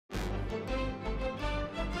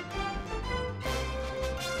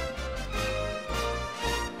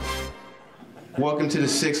Welcome to the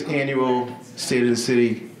 6th annual State of the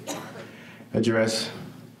City address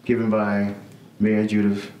given by Mayor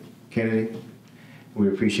Judith Flanagan. We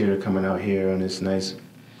appreciate her coming out here on this nice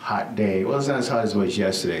hot day. Well, it's not as hot as it was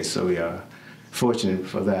yesterday, so we are fortunate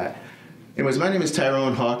for that. Anyways, my name is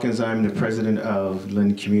Tyrone Hawkins. I'm the president of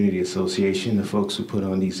Lynn Community Association, the folks who put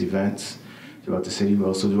on these events throughout the city. We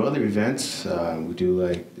also do other events. We do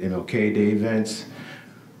like MLK Day events.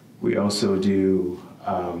 We also do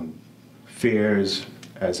fairs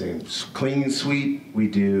as a clean sweep. We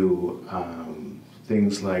do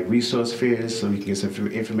things like resource fairs so we can get some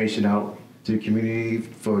information out to the community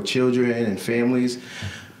for children and families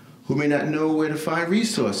who may not know where to find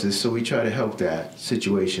resources, so we try to help that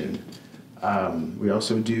situation. We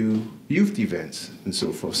also do youth events and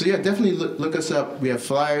so forth. So yeah, definitely look us up. We have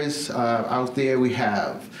flyers out there. We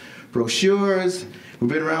have brochures. We've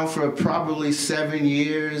been around for probably 7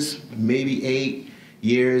 years, maybe 8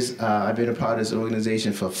 years. I've been a part of this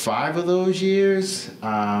organization for 5 of those years,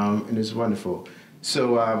 and it's wonderful.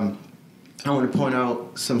 So I want to point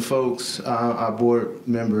out some folks. Our board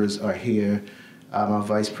members are here. Our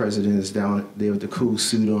vice president is down there with the cool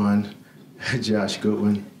suit on, Josh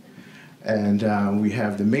Goodwin. And we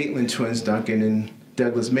have the Maitland twins, Duncan and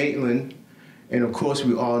Douglas Maitland. And of course,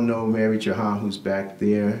 we all know Mary Jahan, who's back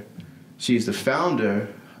there. She's the founder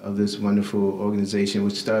of this wonderful organization,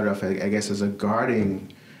 which started off, I guess, as a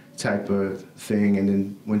gardening type of thing, and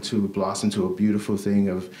then went to blossom to a beautiful thing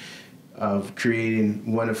of creating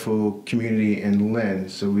wonderful community in Lynn.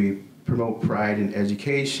 So we promote pride in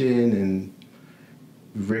education and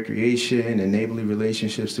recreation and neighborly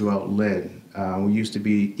relationships throughout Lynn. We used to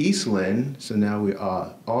be East Lynn, so now we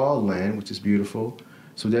are all Lynn, which is beautiful.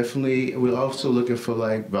 So definitely, we're also looking for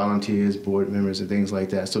like volunteers, board members, and things like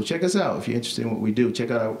that. So check us out if you're interested in what we do.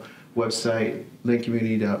 Check out our website,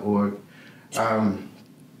 lyncommunity.org.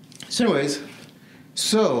 So anyways,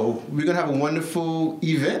 so we're gonna have a wonderful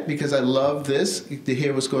event because I love this, to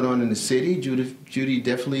hear what's going on in the city. Judy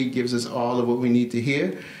definitely gives us all of what we need to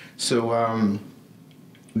hear. So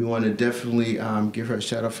we want to definitely give her a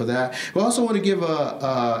shout out for that. We also want to give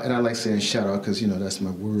and I like saying shout out because, you know, that's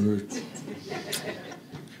my word.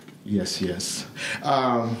 Yes, yes.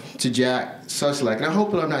 To Jack Suslak. And I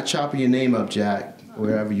hope I'm not chopping your name up, Jack,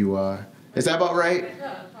 wherever you are. Is that about right?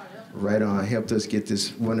 Right on. Helped us get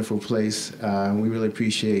this wonderful place. We really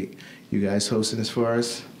appreciate you guys hosting this for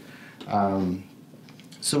us.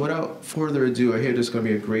 So without further ado, I hear there's going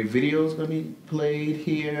to be a great video that's going to be played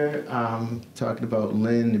here, talking about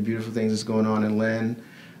Lynn, the beautiful things that's going on in Lynn.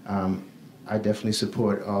 I definitely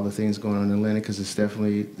support all the things going on in Lynn because it's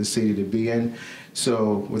definitely the city to be in.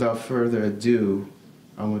 So without further ado,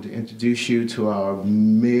 I want to introduce you to our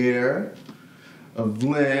mayor of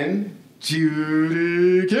Lynn,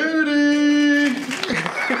 Judith Flanagan.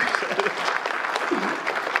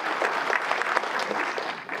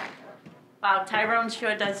 Wow, Tyrone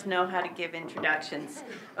sure does know how to give introductions.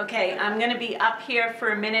 Okay, I'm going to be up here for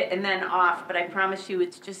a minute and then off, but I promise you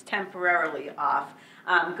it's just temporarily off.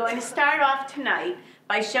 I'm going to start off tonight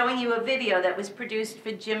by showing you a video that was produced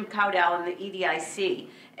for Jim Cowdell and the EDIC.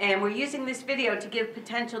 And we're using this video to give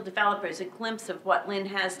potential developers a glimpse of what Lynn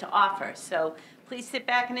has to offer. So please sit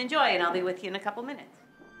back and enjoy, and I'll be with you in a couple minutes.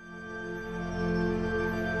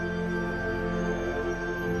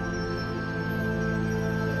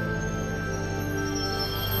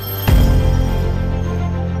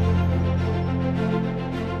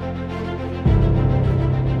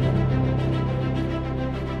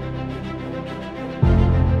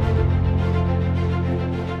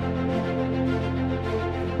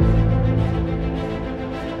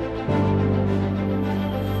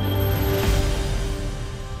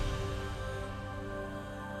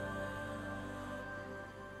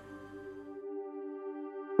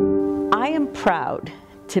 I am proud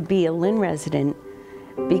to be a Lynn resident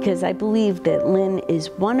because I believe that Lynn is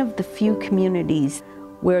one of the few communities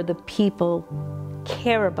where the people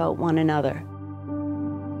care about one another.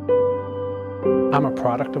 I'm a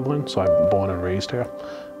product of Lynn, so I'm born and raised here.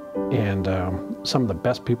 And some of the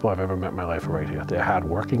best people I've ever met in my life are right here. They're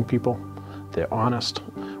hardworking people, they're honest,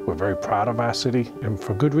 we're very proud of our city, and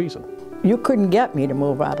for good reason. You couldn't get me to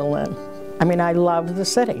move out of Lynn. I mean, I love the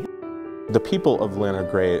city. The people of Lynn are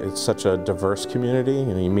great. It's such a diverse community. You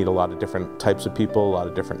know, you meet a lot of different types of people, a lot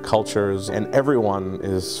of different cultures, and everyone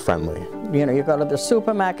is friendly. You know, you go to the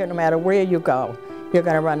supermarket, no matter where you go, you're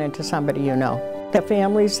going to run into somebody you know. The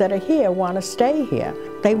families that are here want to stay here.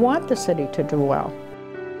 They want the city to do well.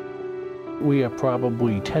 We are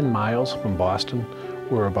probably 10 miles from Boston.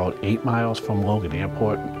 We're about 8 miles from Logan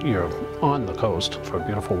Airport. You're on the coast for a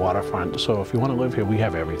beautiful waterfront, so if you want to live here, we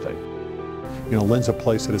have everything. You know, Lynn's a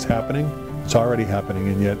place that is happening. It's already happening,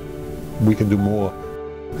 and yet we can do more.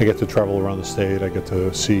 I get to travel around the state. I get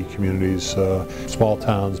to see communities, small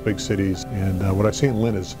towns, big cities, and what I see in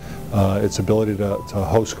Lynn is its ability to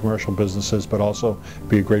host commercial businesses, but also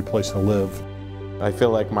be a great place to live. I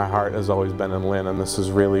feel like my heart has always been in Lynn, and this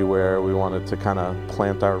is really where we wanted to kind of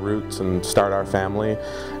plant our roots and start our family,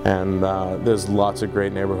 and there's lots of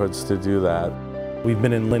great neighborhoods to do that. We've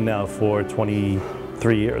been in Lynn now for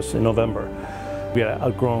 23 years in November. We had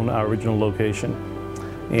outgrown our original location,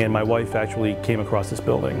 and my wife actually came across this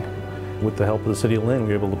building. With the help of the City of Lynn, we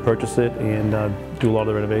were able to purchase it and do a lot of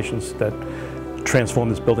the renovations that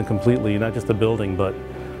transformed this building completely, not just the building, but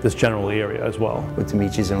this general area as well. With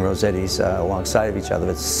Dimitri's and Rossetti's alongside of each other,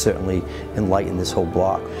 it's certainly enlightened this whole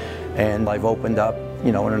block. And I've opened up,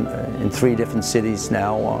 you know, in 3 different cities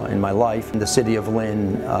now in my life. And the City of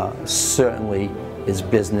Lynn certainly is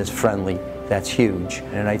business friendly. That's huge,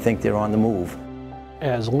 and I think they're on the move.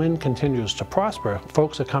 As Lynn continues to prosper,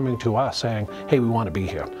 folks are coming to us saying, hey, we want to be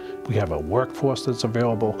here. We have a workforce that's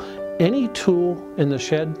available. Any tool in the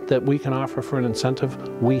shed that we can offer for an incentive,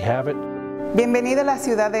 we have it. Bienvenido a la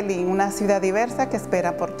ciudad de Lynn, una ciudad diversa que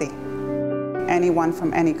espera por ti. Anyone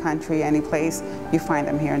from any country, any place, you find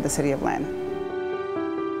them here in the City of Lynn.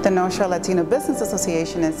 The North Shore Latino Business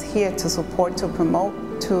Association is here to support, to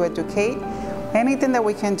promote, to educate. Anything that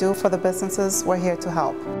we can do for the businesses, we're here to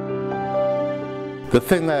help. The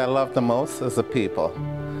thing that I love the most is the people.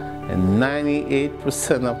 And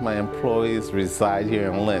 98% of my employees reside here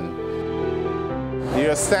in Lynn.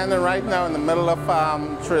 You're standing right now in the middle of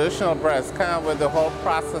traditional breast, kind of where the whole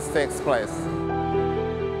process takes place.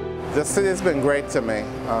 The city has been great to me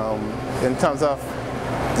in terms of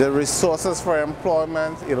the resources for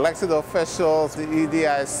employment, elected officials, the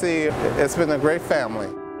EDIC. It's been a great family.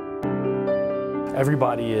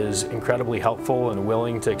 Everybody is incredibly helpful and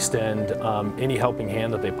willing to extend any helping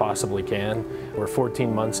hand that they possibly can. We're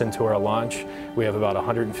 14 months into our launch. We have about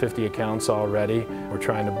 150 accounts already. We're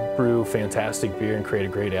trying to brew fantastic beer and create a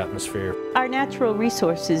great atmosphere. Our natural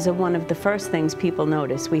resources are one of the first things people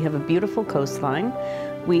notice. We have a beautiful coastline.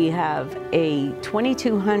 We have a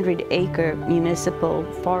 2,200-acre municipal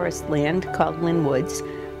forest land called Lynn Woods,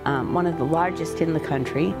 one of the largest in the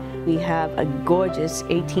country. We have a gorgeous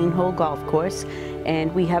 18-hole golf course,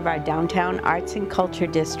 and we have our downtown arts and culture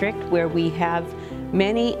district where we have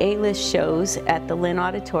many A-list shows at the Lynn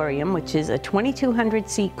Auditorium, which is a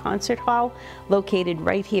 2,200-seat concert hall located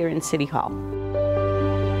right here in City Hall.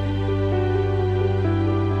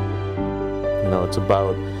 You know, it's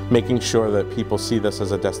about making sure that people see this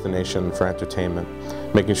as a destination for entertainment,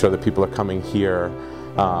 making sure that people are coming here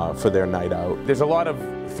for their night out. There's a lot of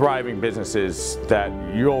thriving businesses that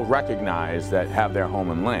you'll recognize that have their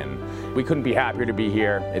home in Lynn. We couldn't be happier to be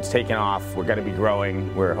here. It's taken off. We're going to be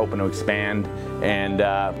growing. We're hoping to expand. And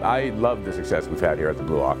I love the success we've had here at the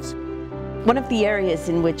Blue Ox. One of the areas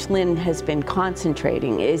in which Lynn has been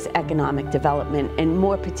concentrating is economic development, and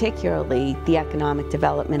more particularly the economic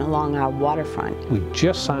development along our waterfront. We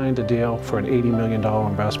just signed a deal for an $80 million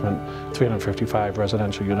investment, 355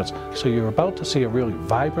 residential units. So you're about to see a really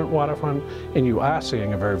vibrant waterfront, and you are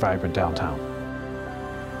seeing a very vibrant downtown.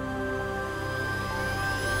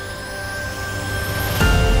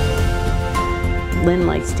 Lynn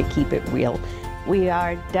likes to keep it real. We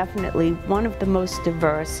are definitely one of the most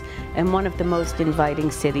diverse and one of the most inviting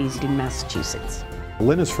cities in Massachusetts.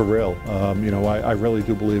 Lynn is for real. You know, I really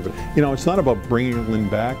do believe it. You know, it's not about bringing Lynn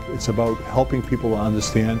back. It's about helping people to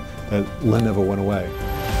understand that Lynn never went away.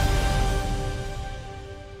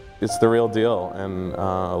 It's the real deal, and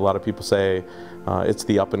a lot of people say it's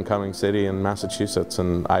the up-and-coming city in Massachusetts,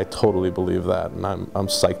 and I totally believe that, and I'm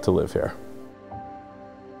psyched to live here.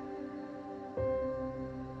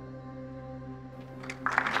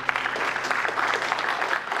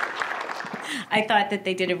 I thought that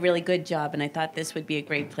they did a really good job, and I thought this would be a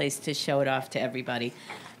great place to show it off to everybody.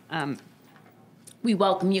 We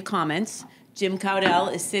welcome your comments. Jim Cowdell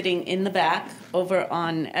is sitting in the back over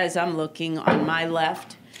on, as I'm looking, on my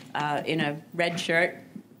left in a red shirt,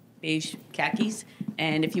 beige khakis.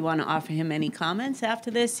 And if you want to offer him any comments after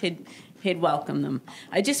this, he'd welcome them.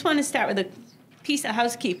 I just want to start with a piece of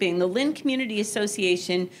housekeeping. The Lynn Community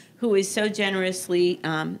Association, who is so generously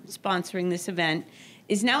sponsoring this event,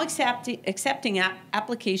 is now accepting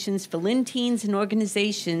applications for Lynn teens and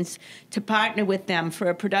organizations to partner with them for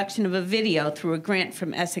a production of a video through a grant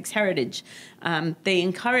from Essex Heritage. They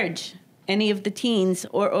encourage any of the teens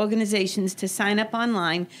or organizations to sign up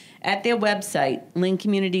online at their website,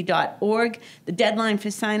 lyncommunity.org. The deadline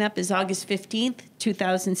for sign up is August 15th,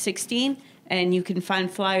 2016, And you can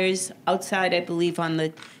find flyers outside, I believe, on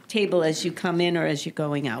the table as you come in or as you're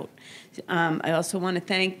going out. I also want to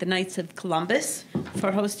thank the Knights of Columbus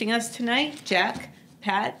for hosting us tonight. Jack,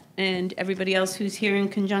 Pat, and everybody else who's here in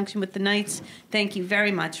conjunction with the Knights, thank you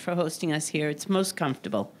very much for hosting us here. It's most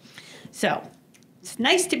comfortable. So, it's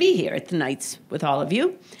nice to be here at the Knights with all of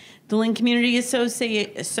you. The Lynn Community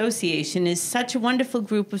Association is such a wonderful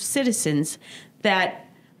group of citizens that,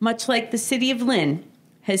 much like the city of Lynn,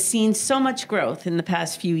 has seen so much growth in the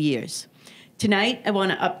past few years. Tonight, I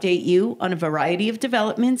want to update you on a variety of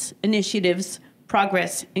developments, initiatives,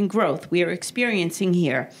 progress, and growth we are experiencing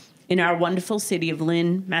here in our wonderful city of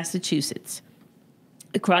Lynn, Massachusetts.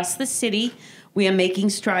 Across the city, we are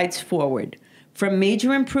making strides forward, from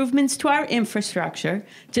major improvements to our infrastructure,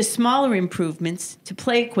 to smaller improvements to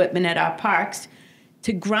play equipment at our parks,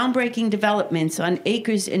 to groundbreaking developments on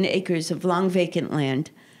acres and acres of long vacant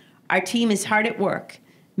land. Our team is hard at work,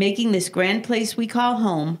 making this grand place we call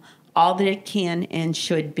home all that it can and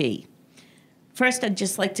should be. First, I'd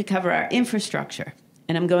just like to cover our infrastructure,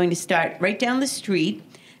 and I'm going to start right down the street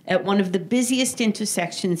at one of the busiest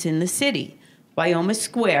intersections in the city, Wyoma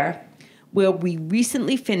Square, where we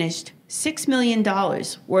recently finished $6 million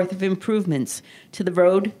worth of improvements to the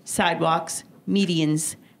road, sidewalks,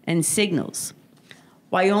 medians, and signals.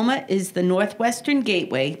 Wyoma is the northwestern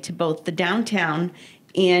gateway to both the downtown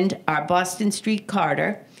and our Boston Street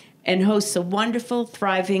corridor, and hosts a wonderful,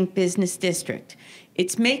 thriving business district.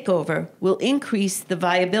 Its makeover will increase the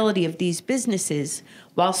viability of these businesses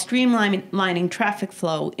while streamlining traffic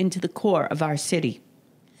flow into the core of our city.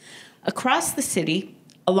 Across the city,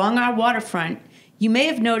 along our waterfront, you may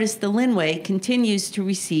have noticed the Lynnway continues to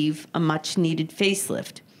receive a much-needed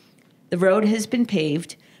facelift. The road has been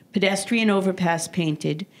paved, pedestrian overpass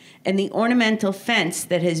painted, and the ornamental fence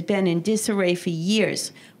that has been in disarray for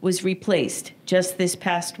years was replaced just this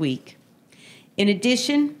past week. In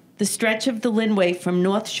addition, the stretch of the Lynnway from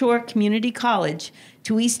North Shore Community College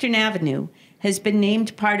to Eastern Avenue has been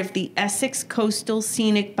named part of the Essex Coastal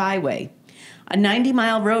Scenic Byway, a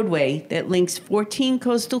 90-mile roadway that links 14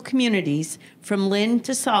 coastal communities from Lynn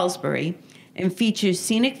to Salisbury and features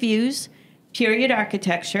scenic views, period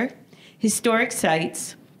architecture, historic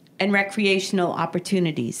sites, and recreational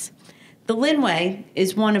opportunities. The Lynnway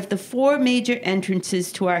is one of the 4 major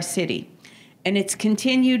entrances to our city, and its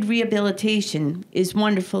continued rehabilitation is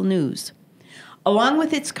wonderful news. Along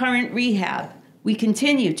with its current rehab, we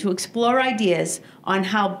continue to explore ideas on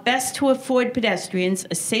how best to afford pedestrians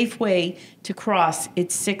a safe way to cross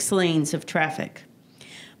its 6 lanes of traffic.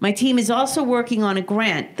 My team is also working on a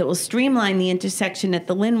grant that will streamline the intersection at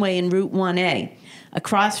the Lynnway and Route 1A,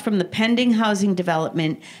 across from the pending housing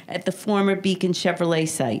development at the former Beacon Chevrolet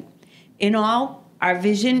site. In all, our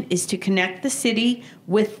vision is to connect the city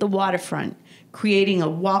with the waterfront, creating a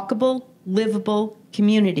walkable, livable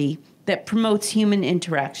community that promotes human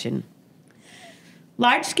interaction.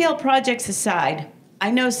 Large-scale projects aside,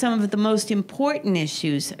 I know some of the most important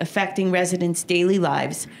issues affecting residents' daily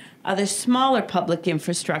lives are the smaller public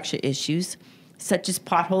infrastructure issues, such as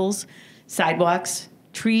potholes, sidewalks,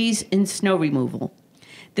 trees, and snow removal.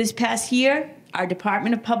 This past year, our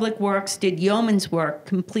Department of Public Works did yeoman's work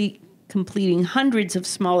completing hundreds of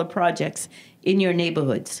smaller projects in your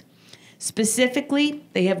neighborhoods. Specifically,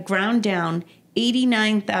 they have ground down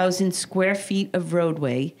 89,000 square feet of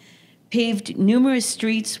roadway, paved numerous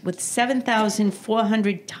streets with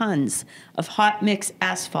 7,400 tons of hot mix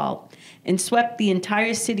asphalt, and swept the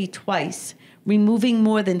entire city twice, removing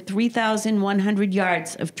more than 3,100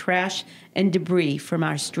 yards of trash and debris from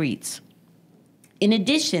our streets. In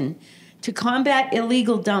addition, to combat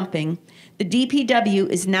illegal dumping, the DPW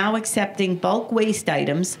is now accepting bulk waste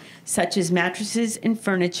items, such as mattresses and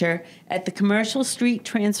furniture, at the Commercial Street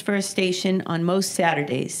Transfer Station on most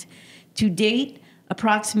Saturdays. To date,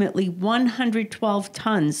 approximately 112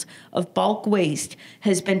 tons of bulk waste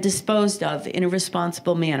has been disposed of in a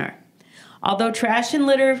responsible manner. Although trash and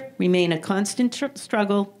litter remain a constant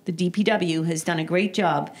struggle, the DPW has done a great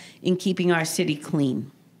job in keeping our city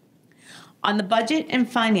clean. On the budget and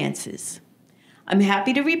finances, I'm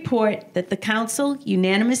happy to report that the Council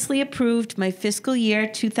unanimously approved my fiscal year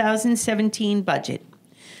 2017 budget.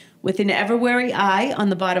 With an ever-wary eye on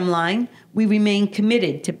the bottom line, we remain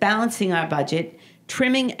committed to balancing our budget,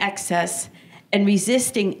 trimming excess, and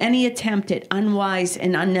resisting any attempt at unwise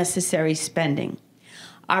and unnecessary spending.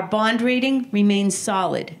 Our bond rating remains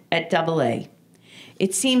solid at AA.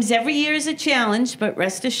 It seems every year is a challenge, but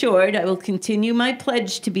rest assured I will continue my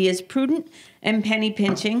pledge to be as prudent and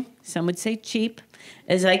penny-pinching, some would say cheap,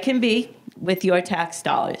 as I can be with your tax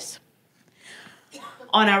dollars.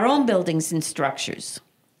 On our own buildings and structures,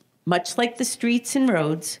 much like the streets and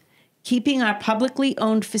roads, Keeping our publicly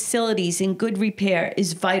owned facilities in good repair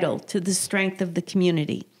is vital to the strength of the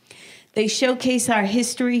community. They showcase our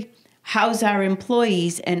history, house our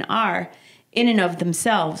employees, and are, in and of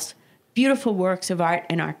themselves, beautiful works of art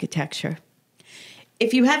and architecture.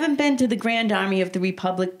 If you haven't been to the Grand Army of the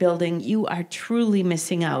Republic building, you are truly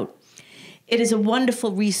missing out. It is a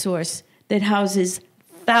wonderful resource that houses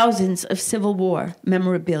thousands of Civil War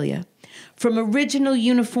memorabilia, from original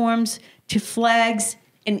uniforms to flags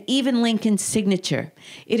and even Lincoln's signature.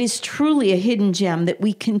 It is truly a hidden gem that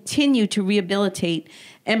we continue to rehabilitate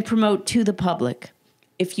and promote to the public.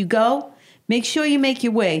 If you go, make sure you make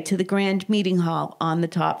your way to the Grand Meeting Hall on the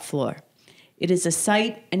top floor. It is a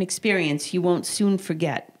sight and experience you won't soon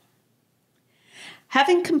forget.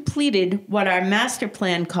 Having completed what our master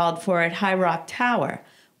plan called for at High Rock Tower,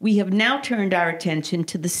 we have now turned our attention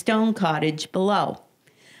to the stone cottage below.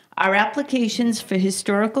 Our applications for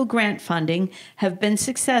historical grant funding have been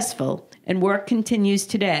successful, and work continues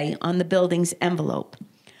today on the building's envelope.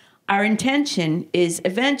 Our intention is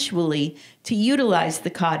eventually to utilize the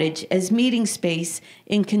cottage as meeting space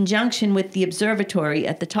in conjunction with the observatory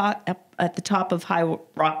at the top of High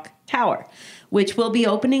Rock Tower, which will be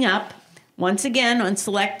opening up once again on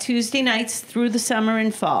select Tuesday nights through the summer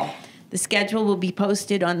and fall. The schedule will be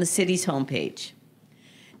posted on the city's homepage.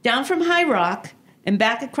 Down from High Rock and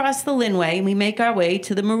back across the Lynnway, we make our way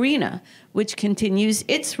to the marina, which continues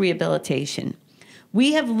its rehabilitation.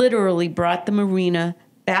 We have literally brought the marina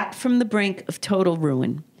back from the brink of total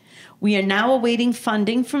ruin. We are now awaiting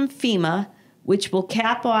funding from FEMA, which will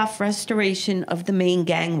cap off restoration of the main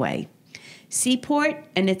gangway. Seaport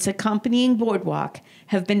and its accompanying boardwalk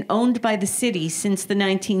have been owned by the city since the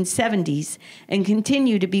 1970s and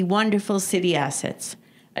continue to be wonderful city assets,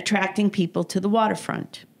 attracting people to the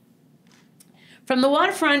waterfront. From the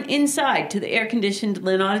waterfront inside to the air-conditioned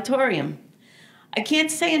Lynn Auditorium, I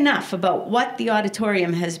can't say enough about what the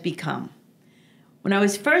auditorium has become. When I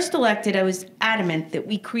was first elected, I was adamant that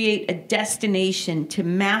we create a destination to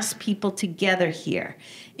mass people together here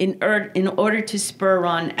in order to spur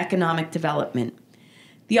on economic development.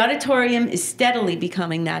 The auditorium is steadily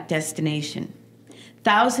becoming that destination.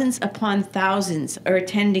 Thousands upon thousands are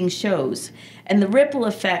attending shows, and the ripple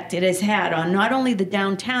effect it has had on not only the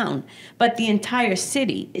downtown, but the entire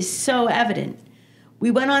city is so evident. We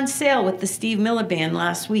went on sale with the Steve Miller Band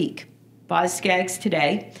last week, Boz Scaggs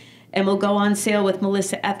today, and will go on sale with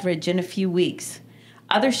Melissa Etheridge in a few weeks.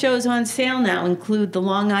 Other shows on sale now include the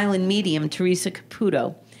Long Island medium Teresa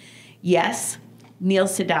Caputo, Yes, Neil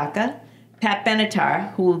Sedaka, Pat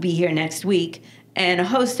Benatar, who will be here next week, and a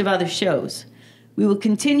host of other shows. We will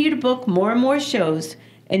continue to book more and more shows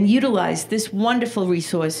and utilize this wonderful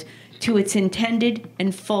resource to its intended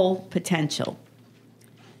and full potential.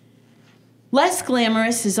 Less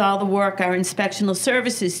glamorous is all the work our inspectional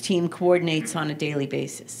services team coordinates on a daily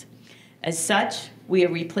basis. As such, we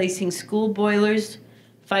are replacing school boilers,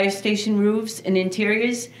 fire station roofs and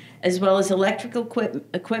interiors, as well as electrical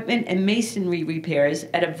equipment and masonry repairs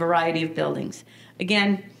at a variety of buildings.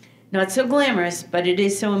 Again, not so glamorous, but it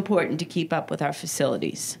is so important to keep up with our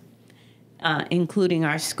facilities, including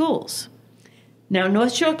our schools. Now,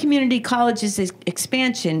 North Shore Community College's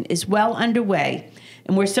expansion is well underway,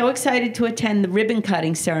 and we're so excited to attend the ribbon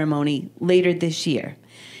cutting ceremony later this year.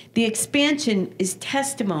 The expansion is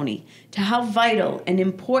testimony to how vital and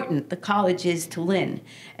important the college is to Lynn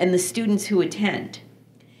and the students who attend.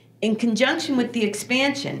 In conjunction with the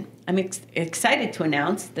expansion, I'm excited to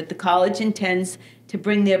announce that the college intends to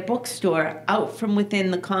bring their bookstore out from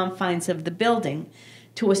within the confines of the building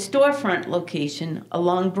to a storefront location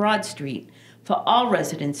along Broad Street for all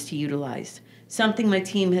residents to utilize, something my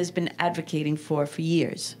team has been advocating for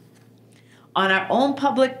years. On our own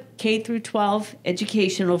public K-12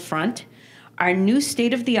 educational front, our new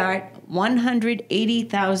state-of-the-art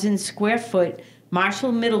 180,000 square foot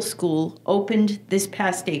Marshall Middle School opened this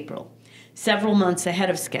past April, several months ahead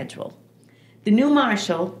of schedule. The new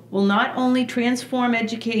Marshall will not only transform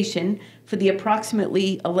education for the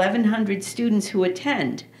approximately 1,100 students who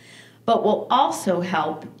attend, but will also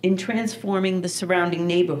help in transforming the surrounding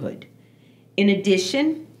neighborhood. In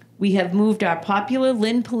addition, we have moved our popular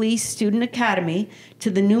Lynn Police Student Academy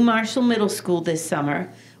to the new Marshall Middle School this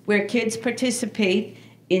summer, where kids participate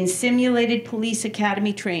in simulated police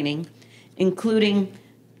academy training, including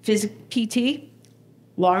PT,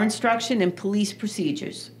 law instruction, and police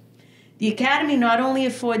procedures. The academy not only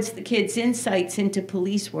affords the kids insights into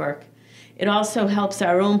police work, it also helps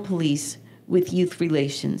our own police with youth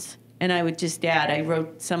relations. And I would just add, I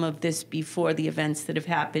wrote some of this before the events that have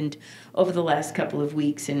happened over the last couple of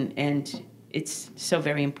weeks, and it's so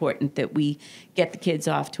very important that we get the kids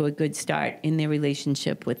off to a good start in their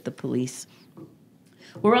relationship with the police.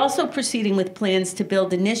 We're also proceeding with plans to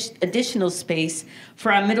build additional space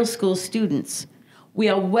for our middle school students. We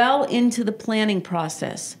are well into the planning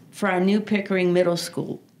process for our new Pickering Middle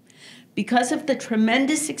School. Because of the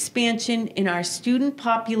tremendous expansion in our student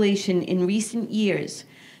population in recent years,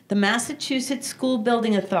 the Massachusetts School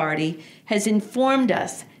Building Authority has informed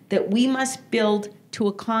us that we must build to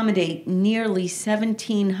accommodate nearly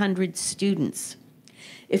 1,700 students.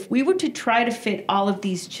 If we were to try to fit all of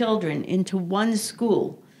these children into one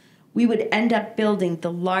school, we would end up building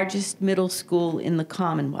the largest middle school in the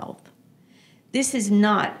Commonwealth. This is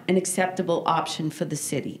not an acceptable option for the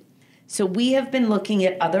city. So we have been looking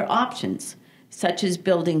at other options, such as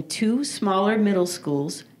building 2 smaller middle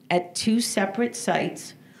schools at 2 separate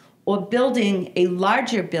sites, or building a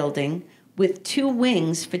larger building with 2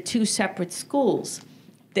 wings for 2 separate schools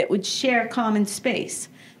that would share common space,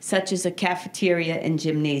 such as a cafeteria and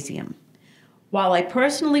gymnasium. While I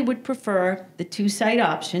personally would prefer the 2-site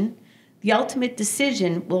option, the ultimate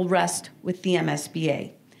decision will rest with the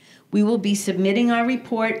MSBA. We will be submitting our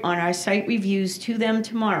report on our site reviews to them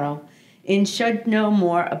tomorrow and should know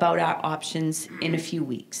more about our options in a few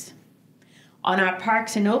weeks. On our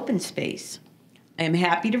parks and open space, I am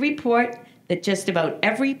happy to report that just about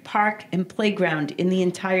every park and playground in the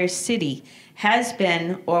entire city has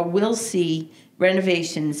been or will see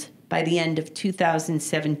renovations by the end of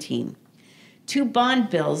 2017. 2 bond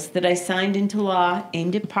bills that I signed into law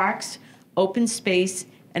aimed at parks, open space,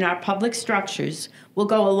 and our public structures will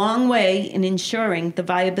go a long way in ensuring the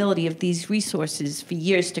viability of these resources for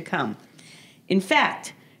years to come. In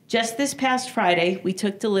fact, just this past Friday, we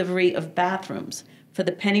took delivery of bathrooms for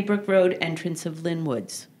the Pennybrook Road entrance of Lynn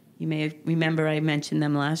Woods. You may remember I mentioned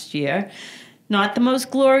them last year. Not the most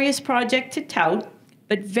glorious project to tout,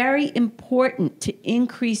 but very important to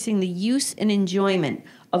increasing the use and enjoyment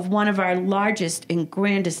of one of our largest and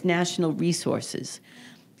grandest national resources.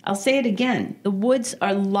 I'll say it again, the woods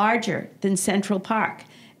are larger than Central Park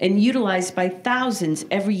and utilized by thousands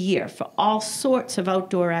every year for all sorts of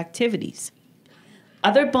outdoor activities.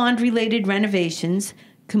 Other bond-related renovations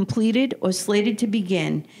completed or slated to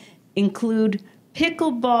begin include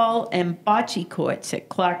pickleball and bocce courts at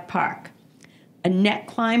Clark Park, a net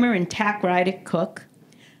climber and tack ride at Cook,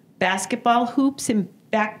 basketball hoops and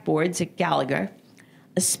backboards at Gallagher,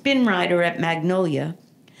 a spin rider at Magnolia,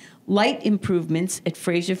 light improvements at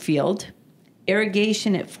Fraser Field,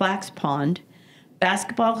 irrigation at Flax Pond,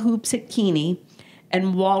 basketball hoops at Keeney,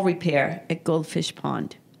 and wall repair at Goldfish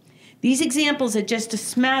Pond. These examples are just a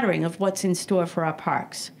smattering of what's in store for our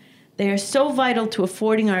parks. They are so vital to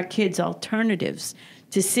affording our kids alternatives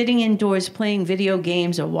to sitting indoors playing video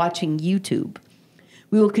games or watching YouTube.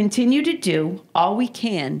 We will continue to do all we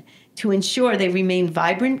can to ensure they remain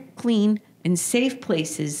vibrant, clean, and safe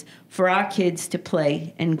places for our kids to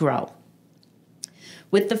play and grow.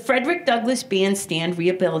 With the Frederick Douglass Bandstand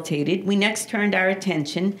rehabilitated, we next turned our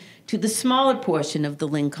attention to the smaller portion of the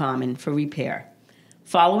Lynn Common for repair.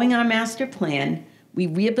 Following our master plan, we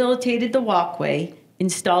rehabilitated the walkway,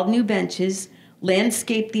 installed new benches,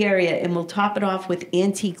 landscaped the area, and will top it off with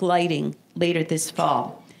antique lighting later this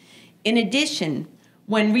fall. In addition,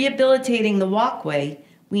 when rehabilitating the walkway,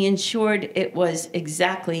 we ensured it was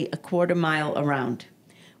exactly a 1/4 mile around.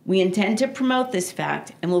 We intend to promote this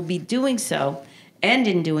fact and will be doing so, and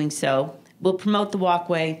in doing so, we'll promote the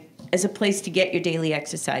walkway as a place to get your daily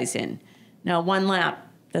exercise in. Now, 1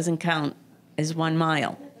 lap doesn't count as 1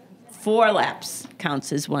 mile. 4 laps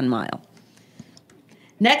counts as 1 mile.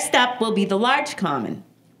 Next up will be the large common,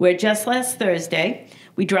 where just last Thursday,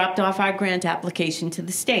 we dropped off our grant application to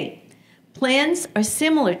the state. Plans are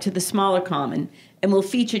similar to the smaller common and will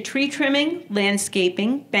feature tree trimming,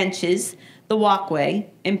 landscaping, benches, the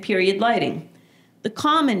walkway, and period lighting. The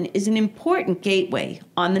common is an important gateway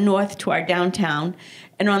on the north to our downtown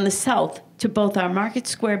and on the south to both our Market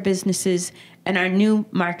Square businesses and our new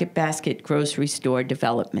Market Basket grocery store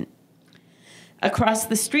development. Across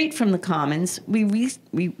the street from the Commons, we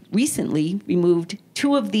recently removed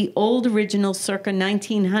 2 of the old original circa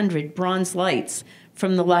 1900 bronze lights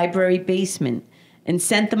from the library basement and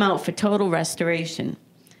sent them out for total restoration.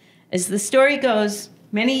 As the story goes,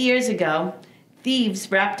 many years ago,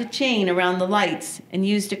 thieves wrapped a chain around the lights and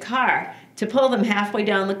used a car to pull them halfway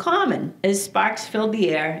down the common as sparks filled the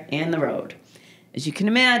air and the road. As you can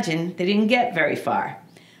imagine, they didn't get very far.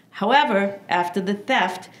 However, after the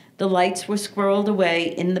theft, the lights were squirreled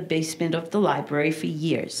away in the basement of the library for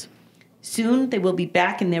years. Soon, they will be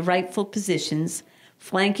back in their rightful positions,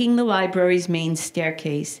 flanking the library's main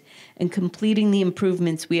staircase and completing the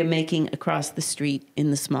improvements we are making across the street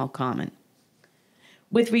in the small common.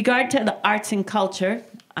 With regard to the arts and culture,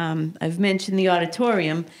 I've mentioned the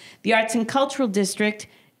auditorium. The Arts and Cultural District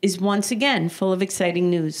is once again full of exciting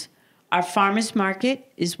news. Our farmers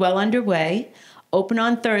market is well underway, open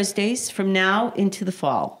on Thursdays from now into the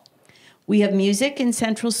fall. We have music in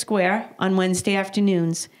Central Square on Wednesday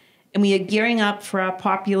afternoons, and we are gearing up for our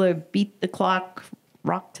popular Beat the Clock,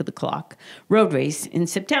 Rock to the Clock road race in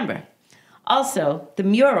September. Also, the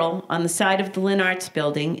mural on the side of the Lynn Arts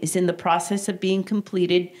Building is in the process of being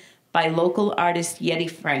completed by local artist Yeti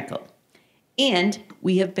Frankel. And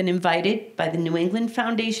we have been invited by the New England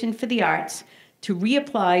Foundation for the Arts to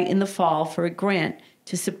reapply in the fall for a grant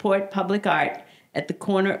to support public art at the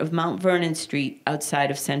corner of Mount Vernon Street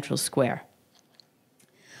outside of Central Square.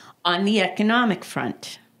 On the economic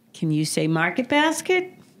front, can you say market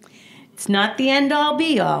basket? It's not the end-all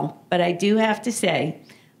be-all, but I do have to say,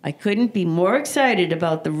 I couldn't be more excited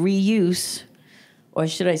about the reuse, or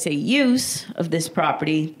should I say use, of this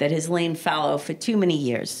property that has lain fallow for too many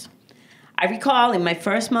years. I recall in my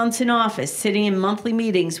first months in office, sitting in monthly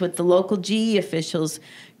meetings with the local GE officials,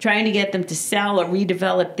 trying to get them to sell or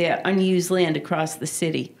redevelop their unused land across the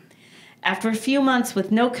city. After a few months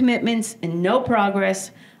with no commitments and no progress,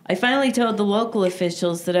 I finally told the local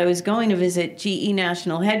officials that I was going to visit GE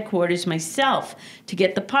National Headquarters myself to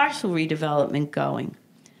get the partial redevelopment going.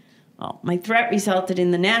 Well, my threat resulted in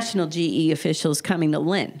the national GE officials coming to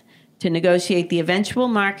Lynn to negotiate the eventual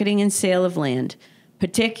marketing and sale of land,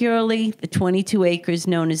 particularly the 22 acres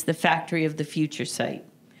known as the Factory of the Future site.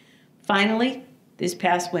 Finally, this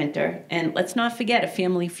past winter, and let's not forget a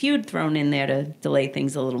family feud thrown in there to delay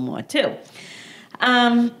things a little more too.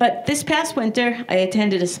 But this past winter, I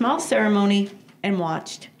attended a small ceremony and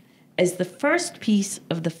watched as the first piece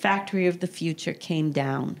of the Factory of the Future came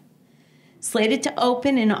down. Slated to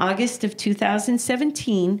open in August of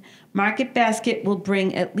 2017, Market Basket will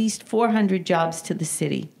bring at least 400 jobs to the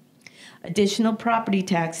city, additional property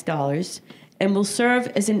tax dollars, and will serve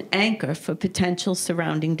as an anchor for potential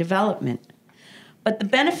surrounding development. But the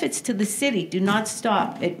benefits to the city do not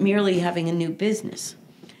stop at merely having a new business.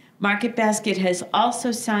 Market Basket has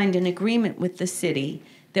also signed an agreement with the city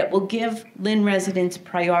that will give Lynn residents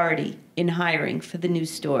priority in hiring for the new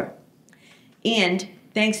store. And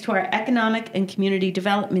thanks to our economic and community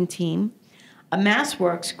development team, a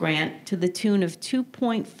MassWorks grant to the tune of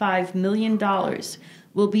 $2.5 million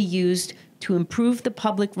will be used to improve the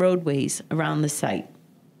public roadways around the site.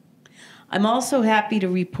 I'm also happy to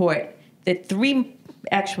report that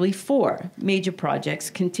four major projects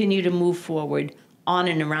continue to move forward on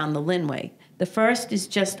and around the Lynnway. The first is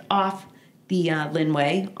just off the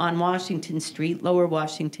Lynnway on Washington Street, Lower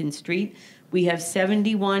Washington Street. We have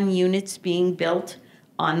 71 units being built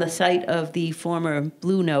on the site of the former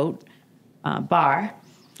Blue Note bar.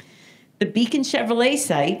 The Beacon Chevrolet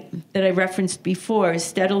site that I referenced before is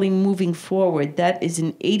steadily moving forward. That is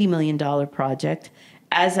an $80 million project,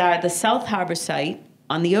 as are the South Harbor site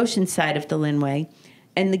on the ocean side of the Lynnway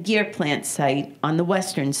and the Gear Plant site on the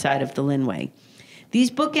western side of the Lynnway.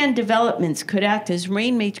 These bookend developments could act as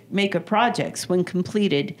rainmaker projects when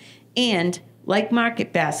completed and, like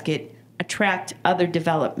Market Basket, attract other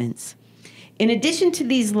developments. In addition to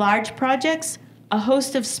these large projects, a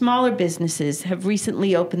host of smaller businesses have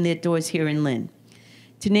recently opened their doors here in Lynn.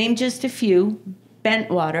 To name just a few,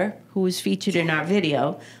 Bentwater, who was featured in our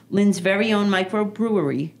video, Lynn's very own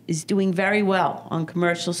microbrewery, is doing very well on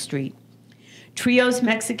Commercial Street. Trio's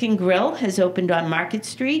Mexican Grill has opened on Market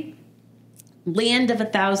Street. Land of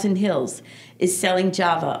 1,000 Hills is selling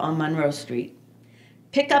Java on Monroe Street.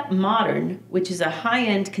 Pickup Modern, which is a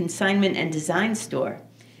high-end consignment and design store,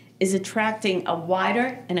 is attracting a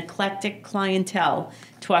wider and eclectic clientele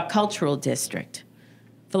to our cultural district.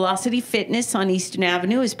 Velocity Fitness on Eastern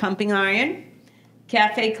Avenue is pumping iron.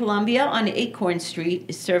 Cafe Columbia on Acorn Street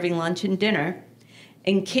is serving lunch and dinner.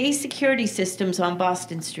 And K Security Systems on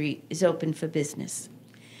Boston Street is open for business.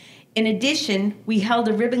 In addition, we held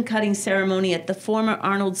a ribbon-cutting ceremony at the former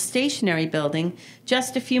Arnold Stationery Building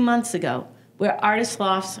just a few months ago, where artist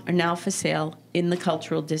lofts are now for sale in the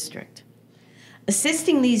Cultural District.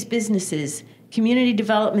 Assisting these businesses, Community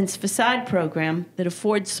Development's facade program that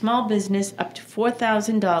affords small business up to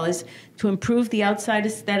 $4,000 to improve the outside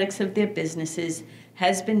aesthetics of their businesses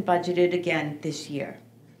has been budgeted again this year.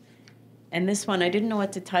 And this one, I didn't know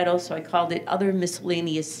what to title, so I called it Other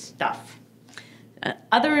Miscellaneous Stuff.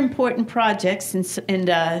 Other important projects and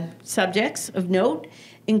subjects of note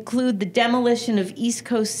include the demolition of East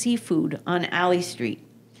Coast Seafood on Alley Street.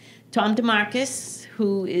 Tom DeMarcus,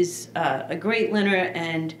 who is a great Lynner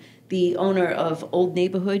and the owner of Old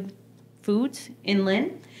Neighborhood Foods in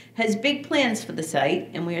Lynn, has big plans for the site,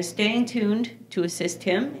 and we are staying tuned to assist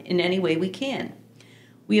him in any way we can.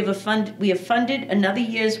 We have funded another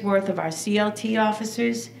year's worth of our CLT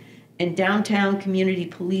officers and downtown community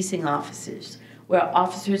policing officers, where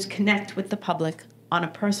officers connect with the public on a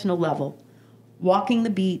personal level, walking the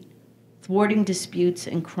beat, thwarting disputes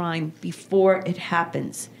and crime before it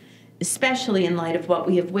happens, especially in light of what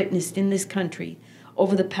we have witnessed in this country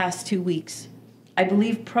over the past 2 weeks. I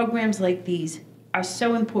believe programs like these are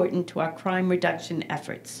so important to our crime reduction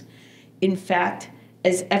efforts. In fact,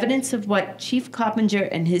 as evidence of what Chief Coppinger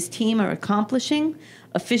and his team are accomplishing,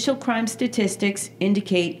 official crime statistics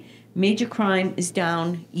indicate major crime is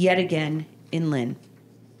down yet again in Lynn.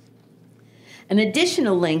 An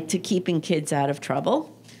additional link to keeping kids out of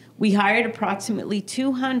trouble, we hired approximately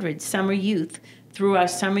 200 summer youth through our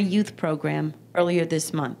summer youth program earlier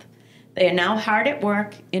this month. They are now hard at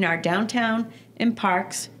work in our downtown and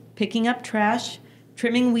parks, picking up trash,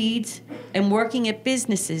 trimming weeds, and working at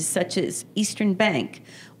businesses such as Eastern Bank,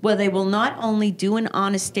 where they will not only do an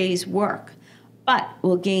honest day's work, but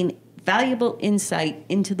will gain valuable insight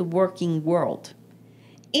into the working world.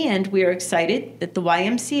 And we are excited that the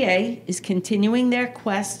YMCA is continuing their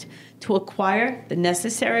quest to acquire the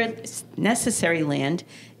necessary land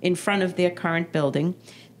in front of their current building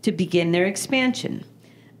to begin their expansion.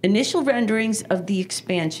 Initial renderings of the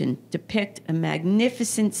expansion depict a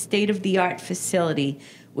magnificent state-of-the-art facility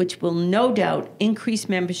which will no doubt increase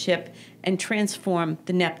membership and transform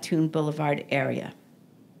the Neptune Boulevard area.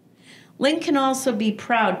 Lynn can also be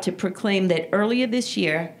proud to proclaim that earlier this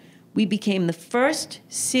year, we became the first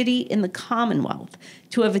city in the Commonwealth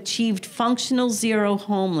to have achieved functional zero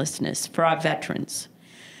homelessness for our veterans.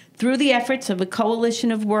 Through the efforts of a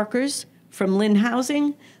coalition of workers from Lynn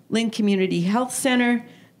Housing, Lynn Community Health Center,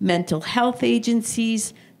 mental health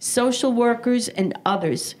agencies, social workers, and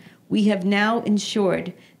others, we have now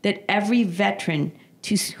ensured that every veteran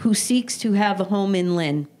who seeks to have a home in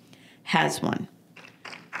Lynn has one.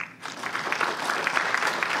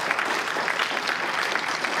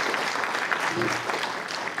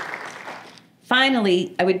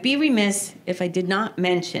 Finally, I would be remiss if I did not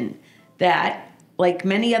mention that, like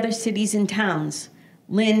many other cities and towns,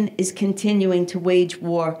 Lynn is continuing to wage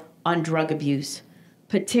war on drug abuse,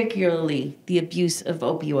 particularly the abuse of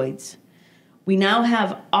opioids. We now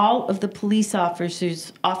have all of the police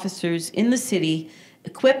officers in the city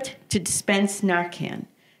equipped to dispense Narcan,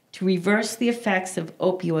 to reverse the effects of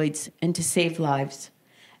opioids and to save lives.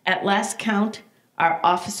 At last count, our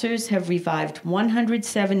officers have revived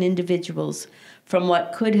 107 individuals from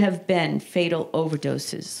what could have been fatal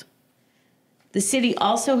overdoses. The city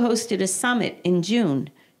also hosted a summit in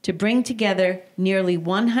June to bring together nearly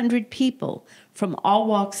 100 people from all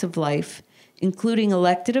walks of life, including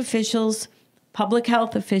elected officials, public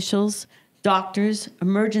health officials, doctors,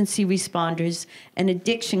 emergency responders, and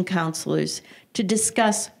addiction counselors to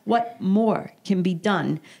discuss what more can be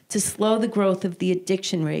done to slow the growth of the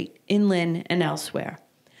addiction rate in Lynn and elsewhere.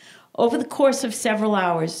 Over the course of several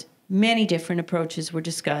hours, many different approaches were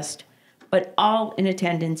discussed, but all in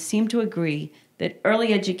attendance seemed to agree that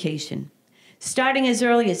early education, starting as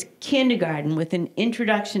early as kindergarten with an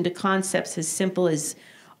introduction to concepts as simple as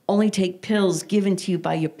only take pills given to you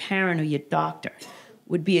by your parent or your doctor,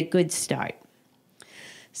 would be a good start.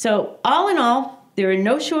 So all in all, there are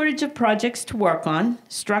no shortage of projects to work on,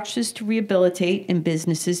 structures to rehabilitate, and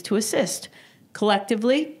businesses to assist.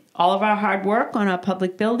 Collectively, all of our hard work on our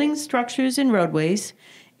public buildings, structures, and roadways,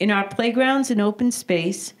 in our playgrounds and open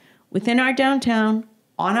space, within our downtown,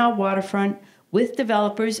 on our waterfront, with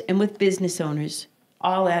developers and with business owners,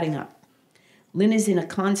 all adding up. Lynn is in a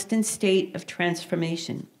constant state of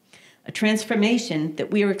transformation, a transformation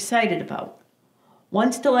that we are excited about.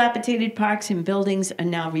 Once dilapidated parks and buildings are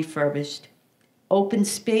now refurbished. Open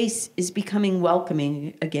space is becoming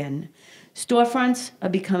welcoming again. Storefronts are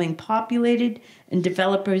becoming populated, and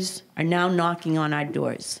developers are now knocking on our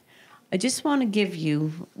doors. I just want to give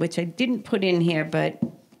you, which I didn't put in here, but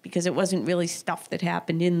because it wasn't really stuff that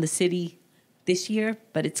happened in the city this year,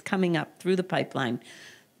 but it's coming up through the pipeline.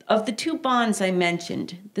 Of the two bonds I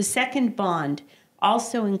mentioned, the second bond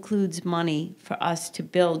also includes money for us to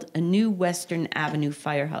build a new Western Avenue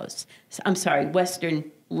firehouse.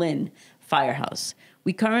 Western Lynn firehouse.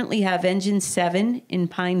 We currently have Engine 7 in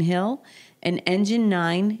Pine Hill and Engine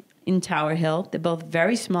 9 in Tower Hill. They're both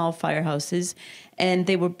very small firehouses, and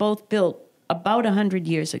they were both built about 100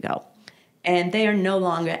 years ago. And they are no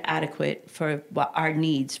longer adequate for our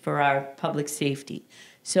needs, for our public safety.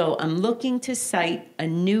 So I'm looking to site a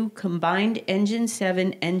new combined Engine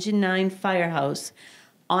 7, Engine 9 firehouse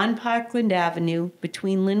on Parkland Avenue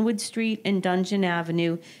between Linwood Street and Dungeon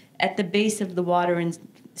Avenue at the base of the Water and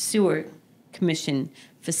Sewer Commission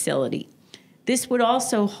facility. This would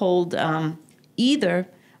also hold either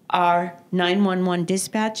our 911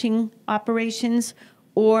 dispatching operations,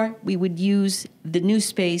 or we would use the new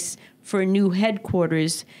space for a new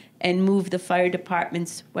headquarters and move the fire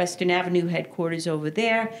department's Western Avenue headquarters over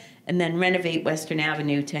there, and then renovate Western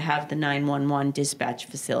Avenue to have the 911 dispatch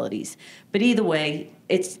facilities. But either way,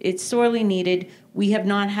 it's sorely needed. We have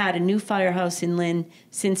not had a new firehouse in Lynn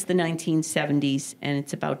since the 1970s, and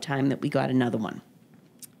it's about time that we got another one.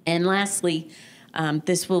 And lastly,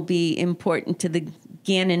 this will be important to the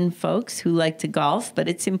Gannon folks who like to golf, but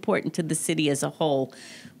it's important to the city as a whole.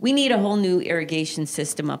 We need a whole new irrigation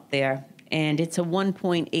system up there, and it's a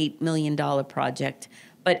 $1.8 million project,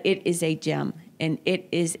 but it is a gem, and it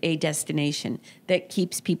is a destination that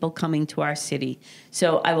keeps people coming to our city.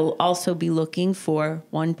 So I will also be looking for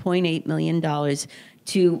 $1.8 million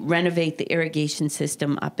to renovate the irrigation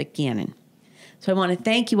system up at Gannon. So I want to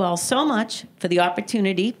thank you all so much for the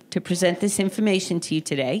opportunity to present this information to you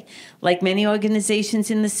today. Like many organizations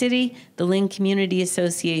in the city, the Lynn Community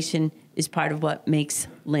Association is part of what makes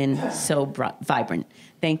Lynn so vibrant.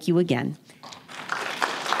 Thank you again.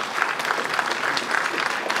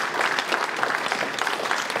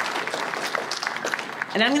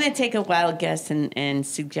 And I'm going to take a wild guess and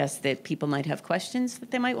suggest that people might have questions that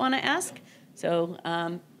they might want to ask. So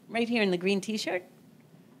right here in the green T-shirt.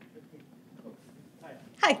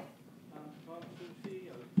 Hi. I'm Tom Susi.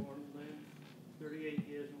 I was born in Lynn, 38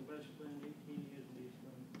 years in West Lynn, 18 years in East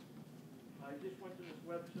Lynn. I just went to this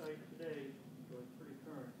website today, so it's pretty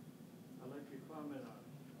current. I'd like your comment on it.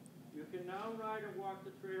 You can now ride or walk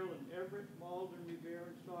the trail in Everett, Malden, Revere,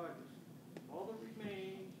 and Saugus. All that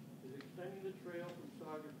remains is extending the trail from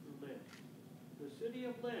Saugus through Lynn. The city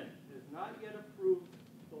of Lynn has not yet approved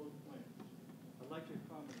those plans. I'd like your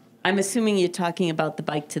comment on that. I'm assuming you're talking about the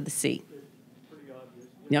Bike to the Sea.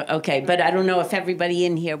 No, okay, but I don't know if everybody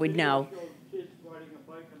in here would know. Kids riding a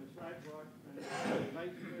bike on the sidewalk, and a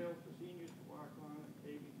nice trail for seniors to walk on,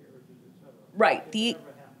 baby carriages, etc. Right.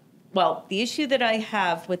 The issue that I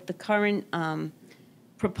have with the current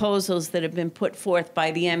proposals that have been put forth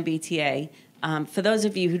by the MBTA, for those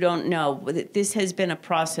of you who don't know, this has been a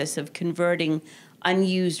process of converting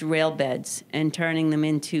unused rail beds and turning them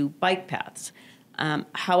into bike paths.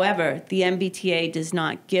 However, the MBTA does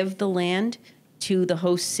not give the land to the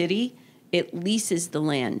host city. It leases the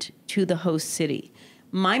land to the host city.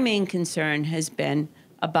 My main concern has been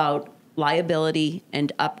about liability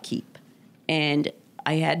and upkeep. And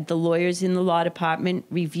I had the lawyers in the law department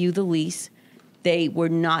review the lease. They were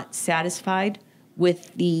not satisfied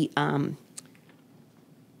with the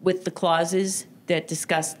clauses that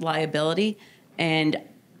discussed liability. And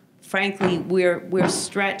frankly, we're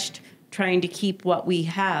stretched trying to keep what we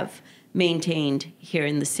have maintained here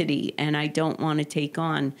in the city, and I don't want to take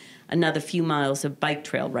on another few miles of bike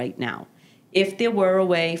trail right now. If there were a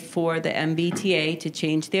way for the MBTA to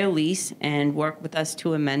change their lease and work with us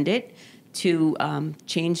to amend it, to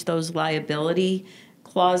change those liability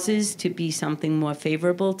clauses to be something more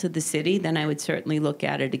favorable to the city, then I would certainly look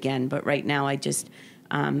at it again. But right now, I just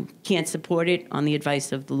can't support it on the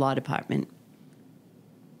advice of the law department.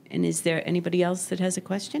 And is there anybody else that has a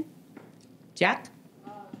question? Jack?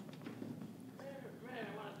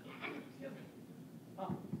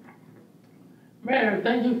 Mayor,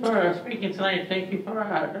 thank you for speaking tonight. Thank you for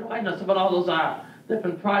enlightening us about all those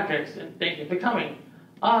different projects, and thank you for coming.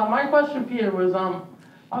 My question for you was,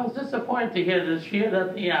 I was disappointed to hear this year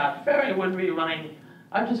that the ferry wouldn't be running.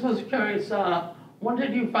 I just was curious, when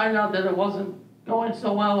did you find out that it wasn't going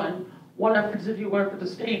so well, and what efforts did you work with the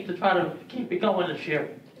state to try to keep it going this year?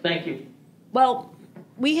 Thank you. Well,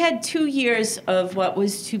 we had 2 years of what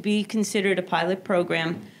was to be considered a pilot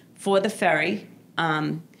program for the ferry.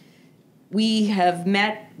 We have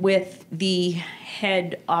met with the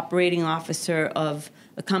head operating officer of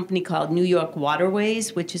a company called New York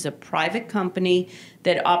Waterways, which is a private company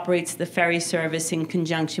that operates the ferry service in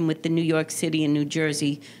conjunction with the New York City and New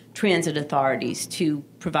Jersey transit authorities to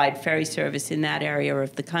provide ferry service in that area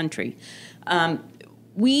of the country.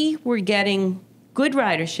 We were getting good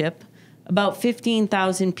ridership, about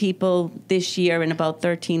 15,000 people this year and about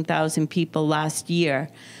 13,000 people last year.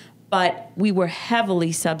 But we were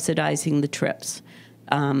heavily subsidizing the trips.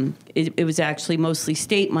 It was actually mostly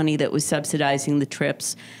state money that was subsidizing the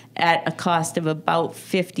trips at a cost of about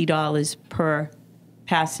 $50 per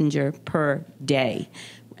passenger per day.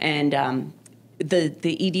 And the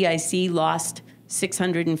EDIC lost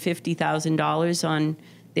 $650,000 on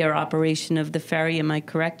their operation of the ferry. Am I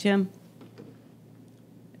correct, Jim?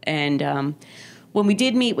 And when we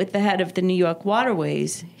did meet with the head of the New York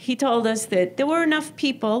Waterways, he told us that there were enough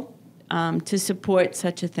people to support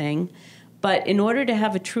such a thing. But in order to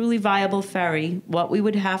have a truly viable ferry, what we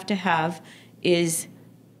would have to have is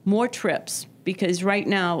more trips, because right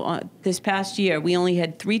now, this past year, we only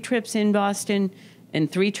had 3 trips in Boston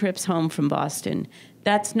and 3 trips home from Boston.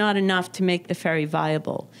 That's not enough to make the ferry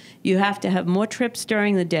viable. You have to have more trips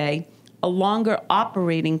during the day, a longer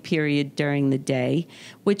operating period during the day,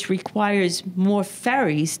 which requires more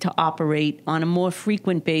ferries to operate on a more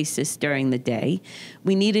frequent basis during the day.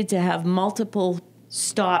 We needed to have multiple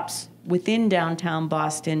stops within downtown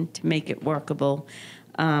Boston to make it workable.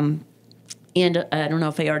 And I don't know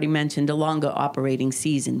if I already mentioned a longer operating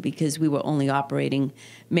season, because we were only operating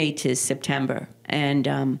May to September.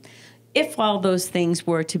 And if all those things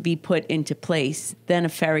were to be put into place, then a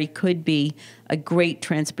ferry could be a great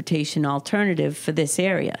transportation alternative for this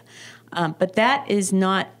area. But that is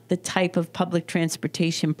not the type of public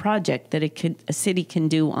transportation project that a city can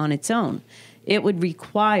do on its own. It would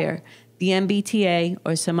require the MBTA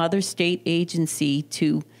or some other state agency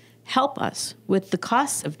to help us with the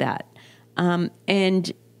costs of that.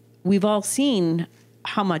 And we've all seen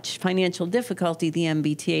how much financial difficulty the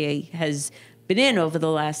MBTA has been in over the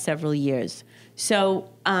last several years. So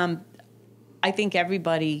I think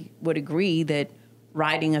everybody would agree that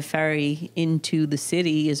riding a ferry into the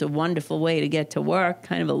city is a wonderful way to get to work,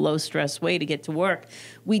 kind of a low-stress way to get to work.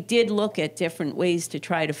 We did look at different ways to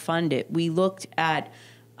try to fund it. We looked at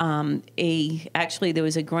actually there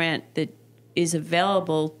was a grant that is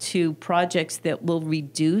available to projects that will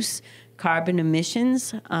reduce carbon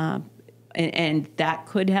emissions, and that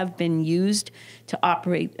could have been used to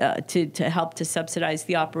operate, to help to subsidize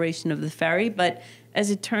the operation of the ferry. But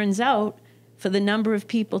as it turns out, for the number of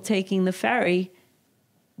people taking the ferry,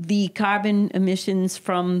 the carbon emissions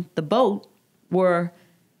from the boat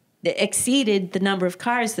exceeded the number of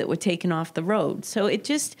cars that were taken off the road. So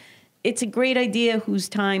it's a great idea whose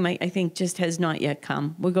time I think just has not yet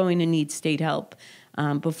come. We're going to need state help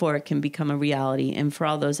before it can become a reality. And for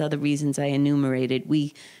all those other reasons I enumerated,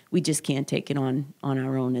 we just can't take it on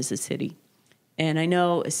our own as a city. And I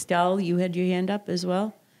know, Estelle, you had your hand up as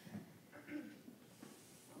well.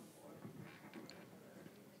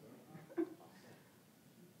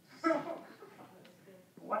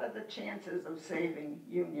 What are the chances of saving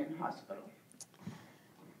Union Hospital?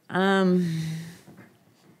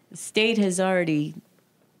 The state has already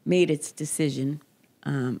made its decision.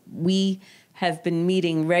 We have been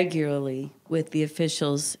meeting regularly with the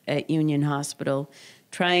officials at Union Hospital,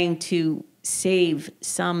 trying to save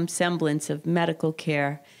some semblance of medical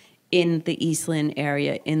care in the East Lynn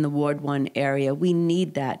area, in the Ward 1 area. We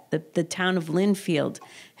need that. The town of Lynnfield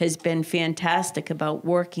has been fantastic about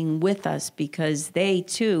working with us, because they,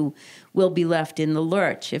 too, will be left in the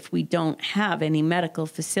lurch if we don't have any medical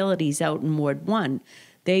facilities out in Ward 1.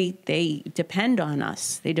 They depend on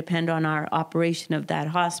us. They depend on our operation of that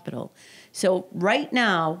hospital. So right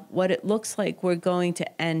now, what it looks like we're going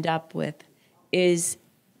to end up with is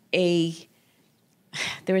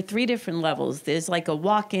there are 3 different levels. There's like a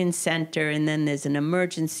walk-in center, and then there's an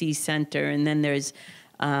emergency center, and then there's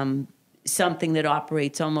something that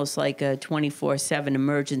operates almost like a 24/7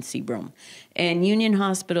 emergency room. And Union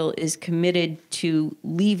Hospital is committed to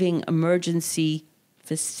leaving emergency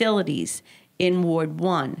facilities in Ward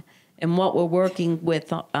 1. And what we're working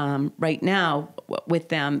with right now with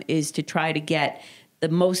them is to try to get the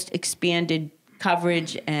most expanded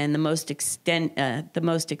coverage and the most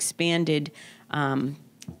expanded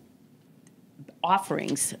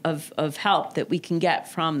offerings of help that we can get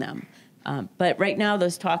from them. But right now,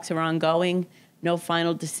 those talks are ongoing. No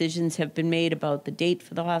final decisions have been made about the date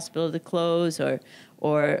for the hospital to close or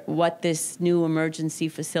what this new emergency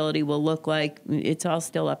facility will look like. It's all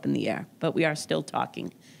still up in the air, but we are still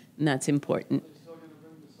talking, and that's important.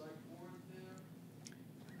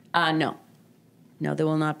 No. No, there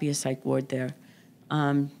will not be a psych ward there.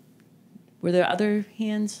 Were there other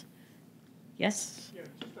hands? Yes? Yeah,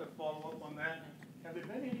 just to follow up on that, have there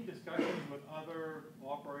been any discussions with other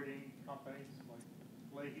operating companies like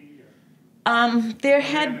Leahy or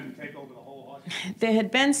there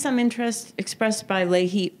had been some interest expressed by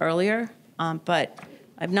Leahy earlier, but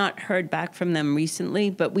I've not heard back from them recently.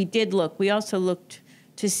 But we did look. We also looked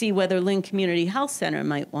to see whether Lynn Community Health Center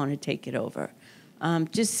might want to take it over.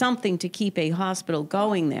 Just something to keep a hospital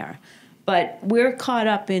going there. But we're caught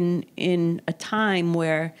up in a time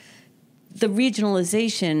where the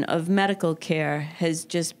regionalization of medical care has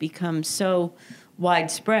just become so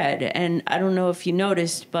widespread. And I don't know if you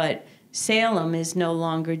noticed, but Salem is no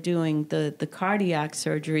longer doing the cardiac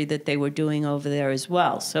surgery that they were doing over there as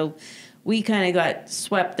well. So we kind of got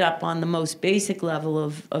swept up on the most basic level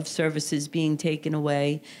of services being taken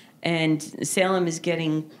away. And Salem is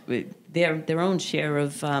getting their own share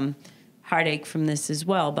of heartache from this as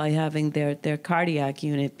well by having their cardiac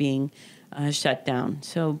unit being shut down.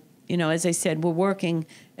 So, you know, as I said, we're working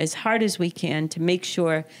as hard as we can to make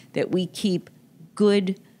sure that we keep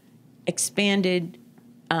good, expanded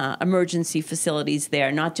emergency facilities there,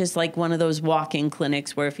 not just like one of those walk-in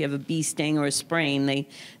clinics where if you have a bee sting or a sprain,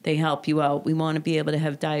 they help you out. We want to be able to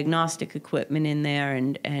have diagnostic equipment in there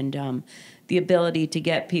and the ability to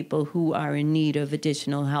get people who are in need of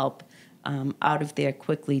additional help out of there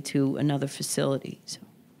quickly to another facility. So,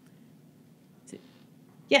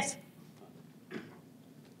 yes.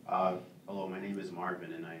 Hello, my name is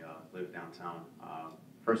Marvin, and I live downtown.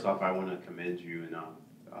 First off, I want to commend you and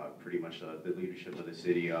pretty much the leadership of the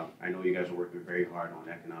city. I know you guys are working very hard on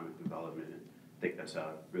economic development, and I think that's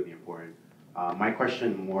really important. My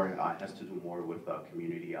question more has to do more with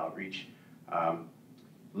community outreach.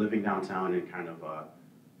 Living downtown and kind of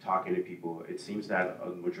talking to people, it seems that a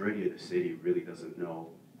majority of the city really doesn't know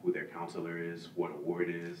who their counselor is, what a ward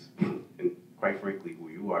is, and quite frankly, who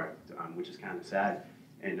you are, which is kind of sad.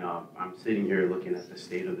 And I'm sitting here looking at the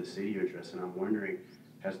state of the city address, and I'm wondering,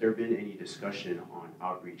 has there been any discussion on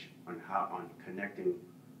outreach, on connecting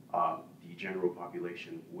the general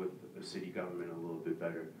population with the city government a little bit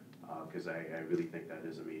better? Because I really think that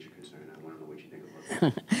is a major concern. I want to know what you think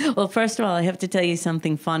about that. Well, first of all, I have to tell you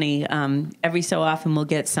something funny. Every so often we'll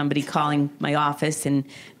get somebody calling my office, and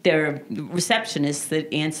they're receptionists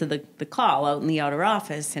that answer the call out in the outer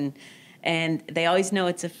office, and they always know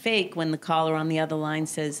it's a fake when the caller on the other line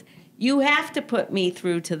says, "You have to put me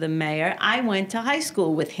through to the mayor. I went to high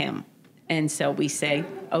school with him." And so we say,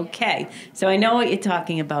 okay. So I know what you're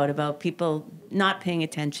talking about people not paying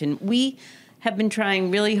attention. We have been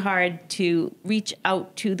trying really hard to reach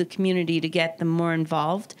out to the community to get them more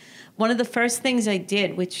involved. One of the first things I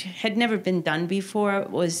did, which had never been done before,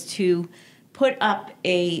 was to put up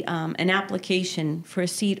an application for a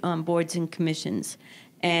seat on boards and commissions.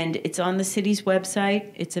 And it's on the city's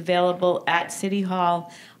website. It's available at City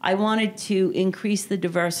Hall. I wanted to increase the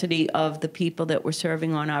diversity of the people that were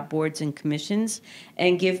serving on our boards and commissions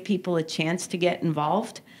and give people a chance to get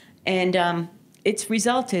involved. And it's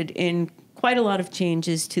resulted in quite a lot of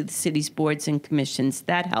changes to the city's boards and commissions.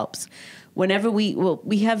 That helps. Whenever we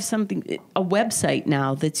have a website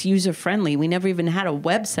now that's user-friendly. We never even had a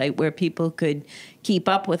website where people could keep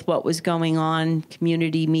up with what was going on,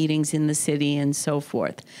 community meetings in the city, and so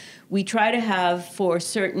forth. We try to have for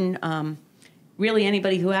certain, really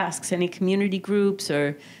anybody who asks, any community groups,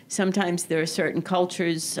 or sometimes there are certain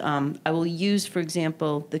cultures. I will use, for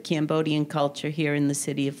example, the Cambodian culture here in the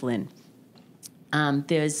city of Lynn.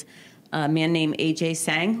 There's a man named AJ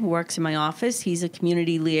Sang who works in my office. He's a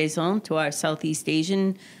community liaison to our Southeast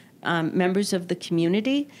Asian members of the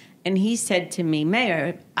community. And he said to me,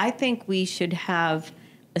 "Mayor, I think we should have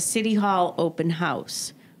a City Hall open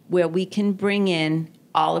house where we can bring in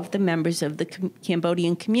all of the members of the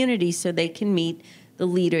Cambodian community so they can meet the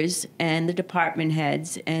leaders and the department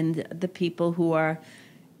heads and the people who are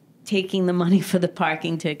taking the money for the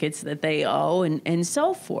parking tickets that they owe and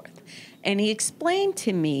so forth." And he explained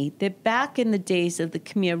to me that back in the days of the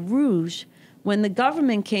Khmer Rouge, when the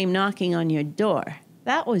government came knocking on your door,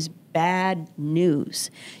 that was bad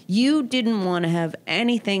news. You didn't want to have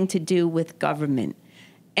anything to do with government.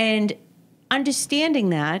 And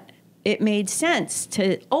understanding that, it made sense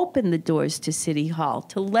to open the doors to City Hall,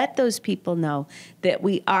 to let those people know that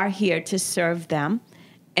we are here to serve them.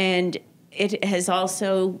 And it has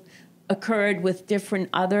also occurred with different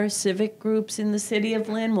other civic groups in the city of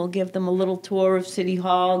Lynn. We'll give them a little tour of City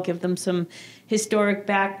Hall, give them some historic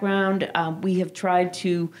background. We have tried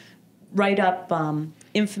to write up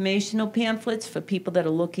informational pamphlets for people that are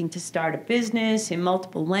looking to start a business in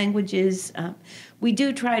multiple languages. We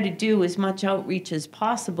do try to do as much outreach as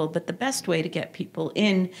possible, but the best way to get people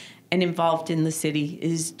in and involved in the city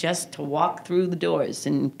is just to walk through the doors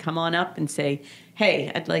and come on up and say,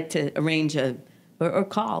 "Hey, I'd like to arrange or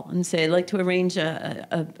call and say, "I'd like to arrange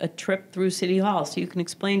a trip through City Hall so you can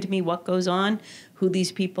explain to me what goes on, who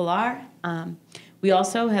these people are." We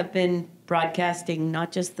also have been broadcasting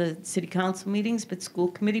not just the city council meetings, but school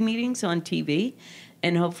committee meetings on TV.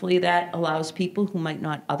 And hopefully that allows people who might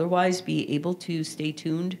not otherwise be able to stay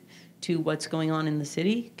tuned to what's going on in the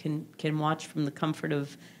city, can watch from the comfort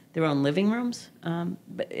of their own living rooms. And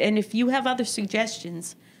if you have other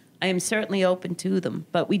suggestions, I am certainly open to them,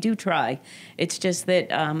 but we do try. It's just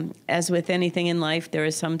that, as with anything in life, there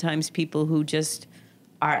are sometimes people who just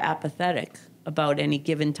are apathetic about any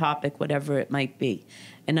given topic, whatever it might be.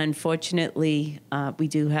 And unfortunately, we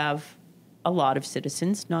do have a lot of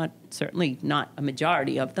citizens, certainly not a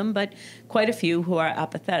majority of them, but quite a few who are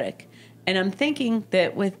apathetic. And I'm thinking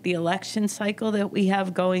that with the election cycle that we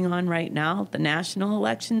have going on right now, the national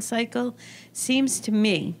election cycle, seems to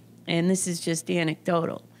me, and this is just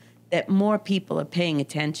anecdotal, that more people are paying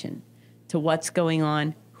attention to what's going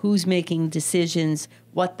on, who's making decisions,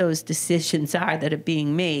 what those decisions are that are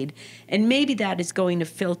being made. And maybe that is going to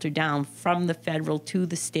filter down from the federal to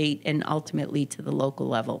the state and ultimately to the local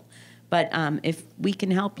level. But if we can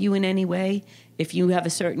help you in any way, if you have a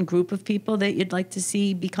certain group of people that you'd like to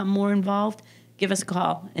see become more involved, give us a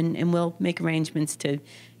call, and we'll make arrangements to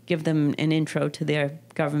give them an intro to their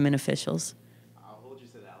government officials. I'll hold you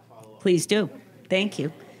to that. I'll follow up. Please do. Thank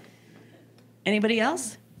you. Anybody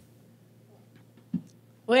else?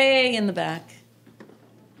 Way in the back.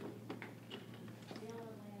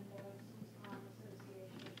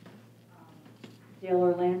 Dale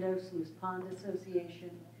Orlando, Sluice Pond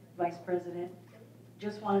Association, Vice President.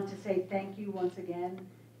 Just wanted to say thank you once again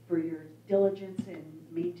for your diligence in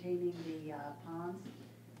maintaining the ponds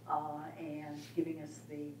and giving us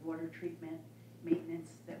the water treatment maintenance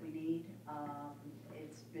that we need.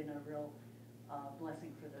 It's been a real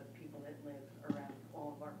blessing for the people that live around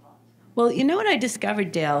all of our ponds. Well, you know what I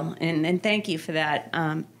discovered, Dale, and thank you for that,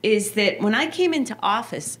 is that when I came into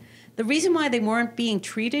office, the reason why they weren't being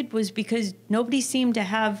treated was because nobody seemed to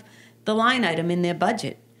have the line item in their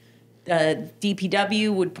budget.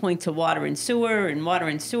 DPW would point to water and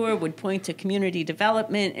sewer would point to community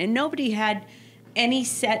development, and nobody had any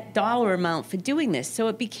set dollar amount for doing this. So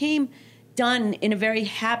it became done in a very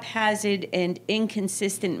haphazard and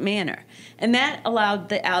inconsistent manner. And that allowed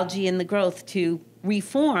the algae and the growth to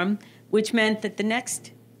reform, which meant that the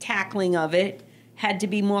next tackling of it had to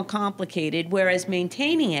be more complicated, whereas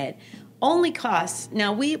maintaining it only costs,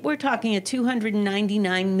 now we're talking a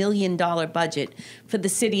 $299 million budget for the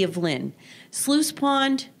city of Lynn. Sluice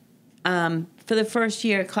Pond, for the first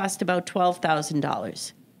year, cost about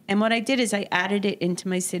 $12,000. And what I did is I added it into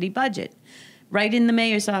my city budget. Right in the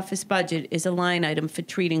mayor's office budget is a line item for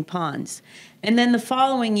treating ponds. And then the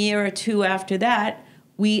following year or two after that,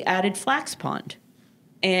 we added Flax Pond.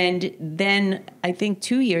 And then I think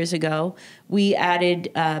 2 years ago, we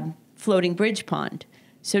added Floating Bridge Pond.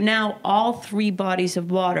 So now all three bodies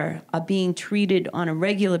of water are being treated on a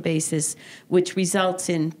regular basis, which results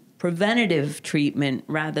in preventative treatment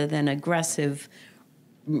rather than aggressive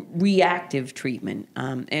reactive treatment.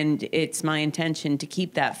 And it's my intention to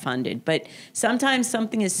keep that funded. But sometimes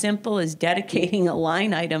something as simple as dedicating a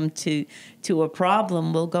line item to a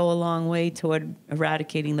problem will go a long way toward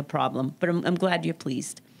eradicating the problem. But I'm glad you're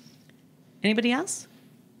pleased. Anybody else?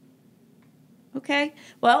 Okay.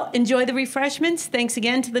 Well, enjoy the refreshments. Thanks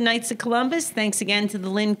again to the Knights of Columbus. Thanks again to the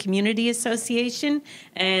Lynn Community Association.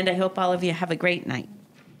 And I hope all of you have a great night.